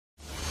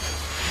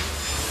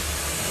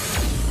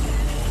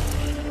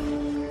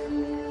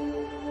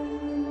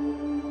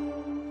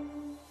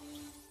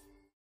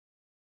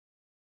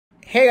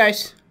Hey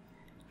guys,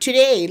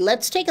 today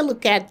let's take a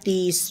look at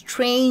these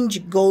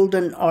strange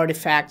golden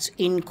artifacts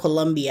in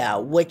Colombia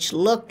which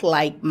look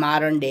like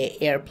modern day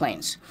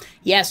airplanes.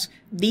 Yes,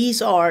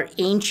 these are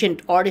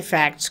ancient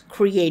artifacts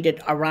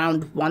created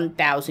around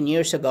 1000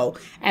 years ago,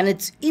 and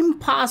it's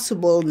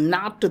impossible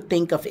not to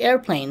think of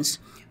airplanes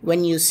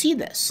when you see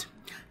this.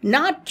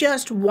 Not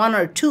just one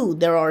or two,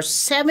 there are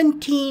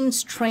 17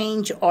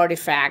 strange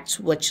artifacts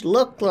which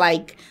look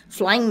like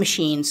flying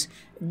machines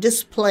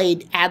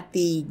displayed at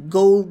the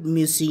Gold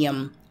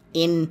Museum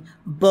in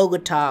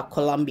Bogota,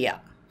 Colombia.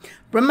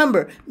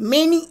 Remember,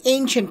 many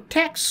ancient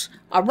texts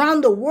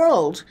around the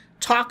world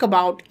talk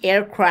about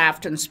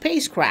aircraft and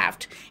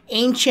spacecraft.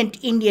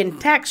 Ancient Indian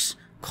texts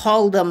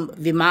call them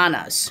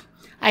vimanas.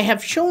 I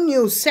have shown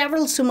you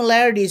several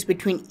similarities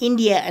between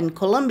India and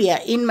Colombia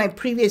in my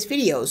previous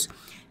videos,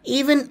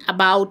 even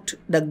about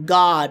the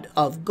god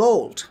of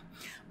gold.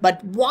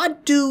 But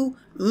what do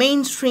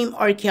mainstream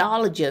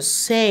archaeologists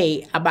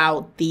say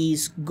about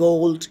these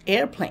gold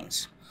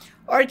airplanes?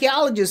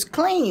 Archaeologists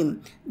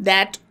claim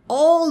that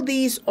all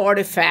these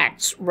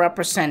artifacts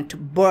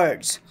represent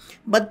birds,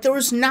 but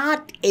there's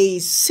not a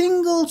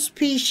single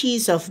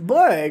species of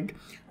bird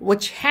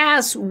which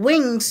has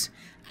wings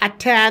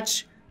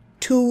attached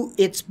to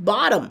its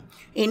bottom.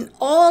 In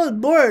all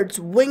birds,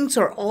 wings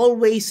are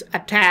always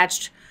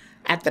attached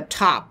at the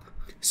top.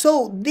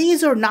 So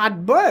these are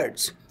not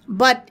birds,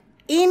 but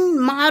in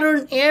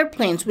modern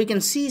airplanes, we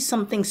can see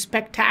something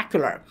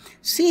spectacular.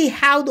 See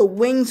how the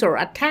wings are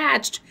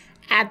attached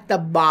at the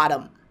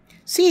bottom.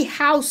 See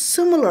how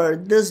similar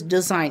this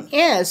design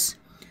is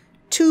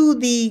to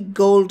the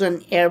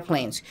golden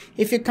airplanes.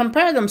 If you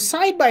compare them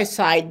side by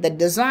side, the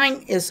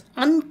design is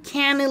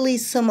uncannily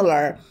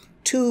similar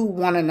to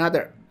one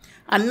another.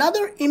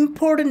 Another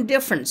important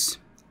difference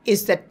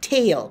is the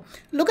tail.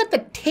 Look at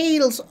the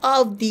tails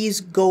of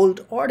these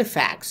gold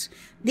artifacts.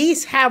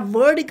 These have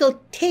vertical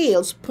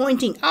tails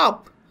pointing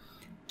up,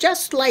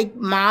 just like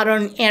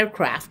modern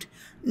aircraft.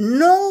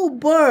 No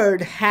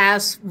bird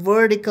has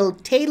vertical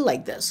tail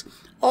like this.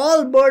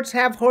 All birds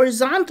have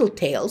horizontal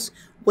tails,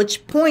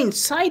 which point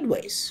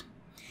sideways.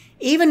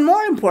 Even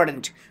more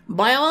important,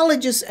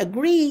 biologists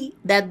agree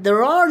that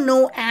there are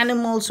no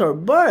animals or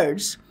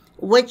birds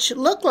which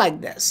look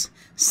like this.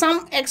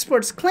 Some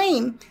experts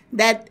claim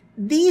that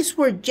these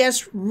were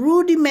just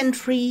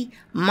rudimentary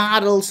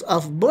models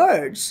of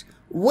birds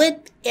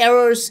with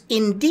errors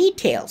in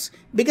details,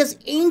 because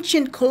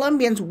ancient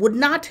Colombians would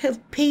not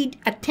have paid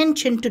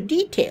attention to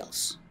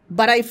details.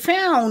 But I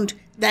found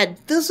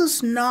that this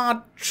is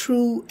not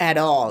true at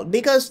all,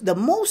 because the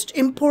most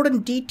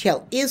important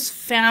detail is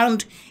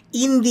found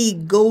in the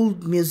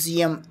Gold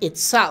Museum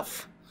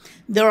itself.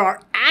 There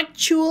are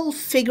actual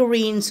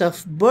figurines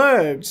of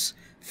birds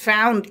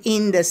found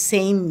in the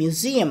same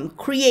museum,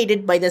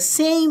 created by the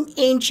same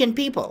ancient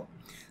people.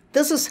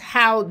 This is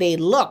how they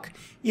look.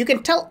 You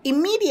can tell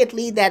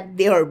immediately that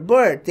they are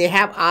birds. They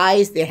have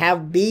eyes, they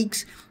have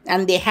beaks,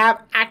 and they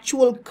have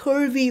actual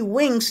curvy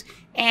wings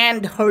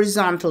and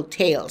horizontal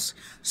tails.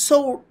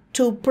 So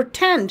to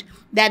pretend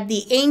that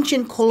the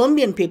ancient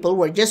Colombian people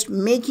were just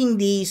making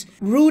these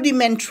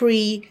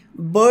rudimentary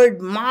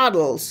bird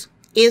models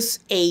is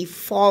a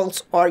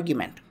false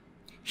argument.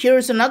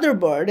 Here's another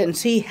bird and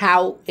see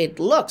how it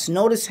looks.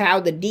 Notice how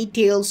the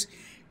details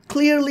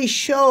clearly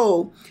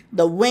show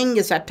the wing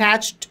is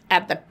attached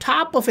at the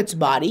top of its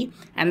body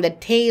and the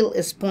tail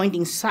is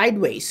pointing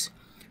sideways,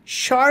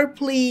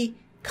 sharply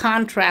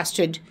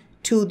contrasted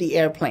to the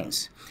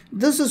airplanes.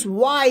 This is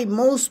why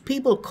most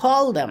people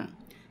call them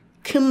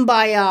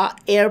Quimbaya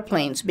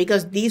Airplanes,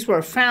 because these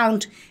were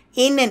found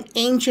in an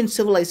ancient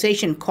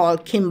civilization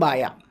called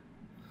Quimbaya.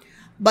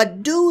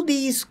 But do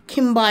these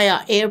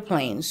Quimbaya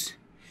airplanes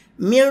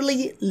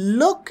merely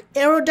look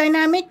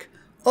aerodynamic,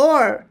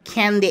 or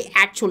can they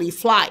actually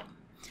fly?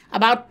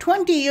 About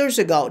 20 years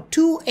ago,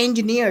 two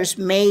engineers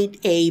made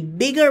a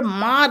bigger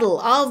model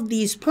of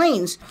these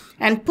planes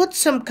and put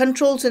some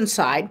controls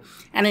inside,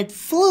 and it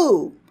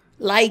flew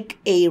like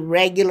a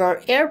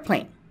regular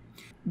airplane.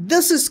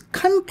 This is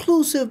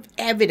conclusive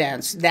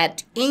evidence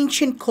that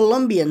ancient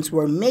Colombians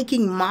were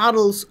making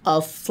models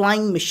of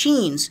flying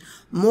machines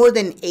more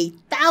than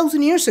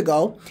 1,000 years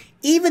ago,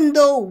 even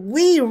though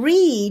we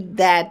read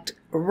that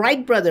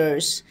Wright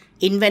brothers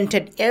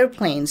invented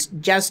airplanes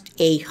just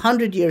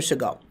 100 years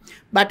ago.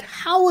 But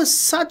how is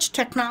such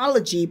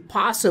technology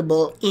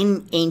possible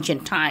in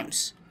ancient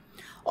times?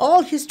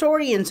 All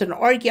historians and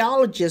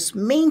archaeologists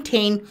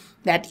maintain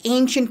that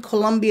ancient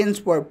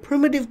Colombians were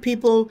primitive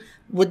people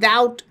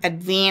without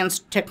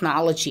advanced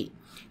technology.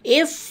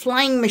 If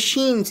flying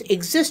machines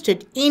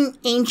existed in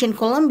ancient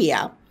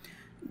Colombia,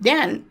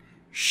 then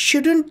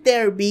shouldn't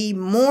there be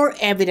more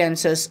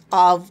evidences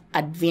of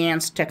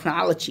advanced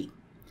technology?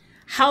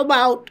 How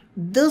about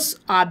this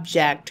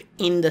object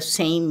in the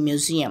same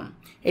museum?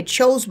 It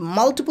shows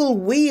multiple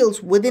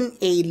wheels within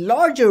a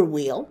larger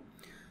wheel,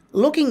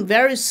 looking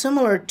very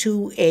similar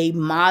to a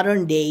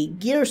modern-day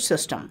gear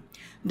system.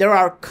 There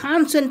are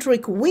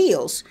concentric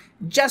wheels,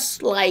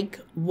 just like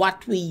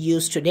what we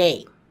use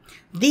today.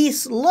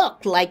 These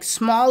look like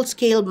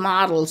small-scale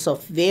models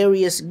of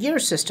various gear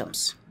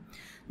systems.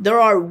 There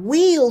are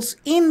wheels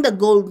in the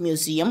gold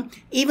museum,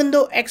 even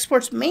though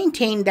experts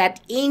maintain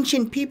that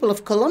ancient people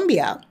of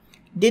Colombia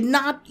did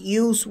not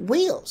use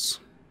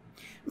wheels.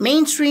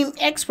 Mainstream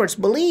experts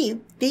believe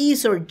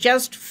these are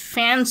just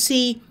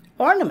fancy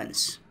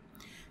ornaments.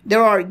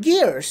 There are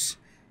gears.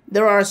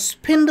 There are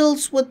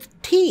spindles with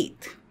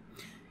teeth.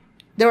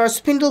 There are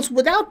spindles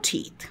without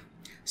teeth.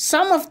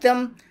 Some of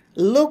them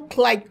look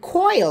like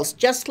coils,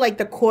 just like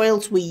the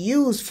coils we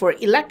use for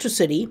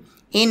electricity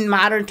in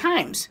modern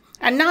times,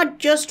 and not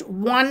just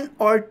one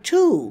or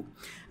two.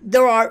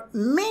 There are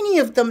many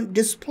of them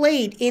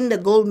displayed in the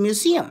Gold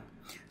Museum.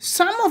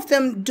 Some of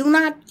them do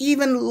not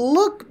even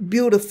look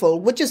beautiful,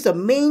 which is the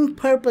main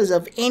purpose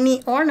of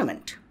any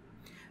ornament.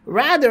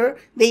 Rather,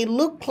 they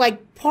look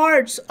like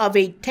parts of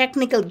a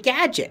technical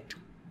gadget.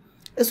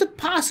 Is it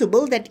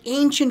possible that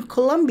ancient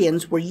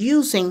Colombians were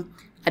using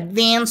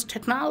advanced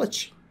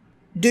technology?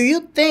 Do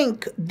you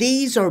think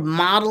these are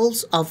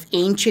models of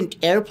ancient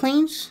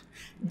airplanes?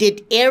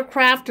 Did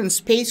aircraft and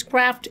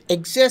spacecraft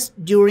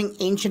exist during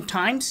ancient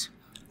times?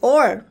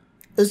 Or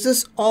is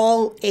this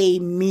all a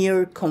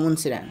mere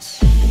coincidence?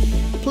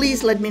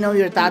 Please let me know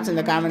your thoughts in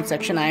the comment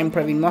section. I am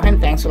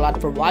PraveenMohan. Thanks a lot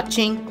for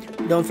watching.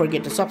 Don't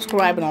forget to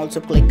subscribe and also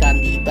click on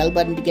the bell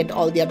button to get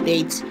all the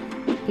updates.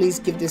 Please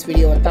give this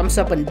video a thumbs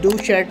up and do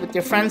share it with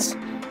your friends.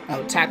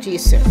 I'll talk to you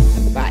soon.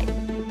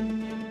 Bye.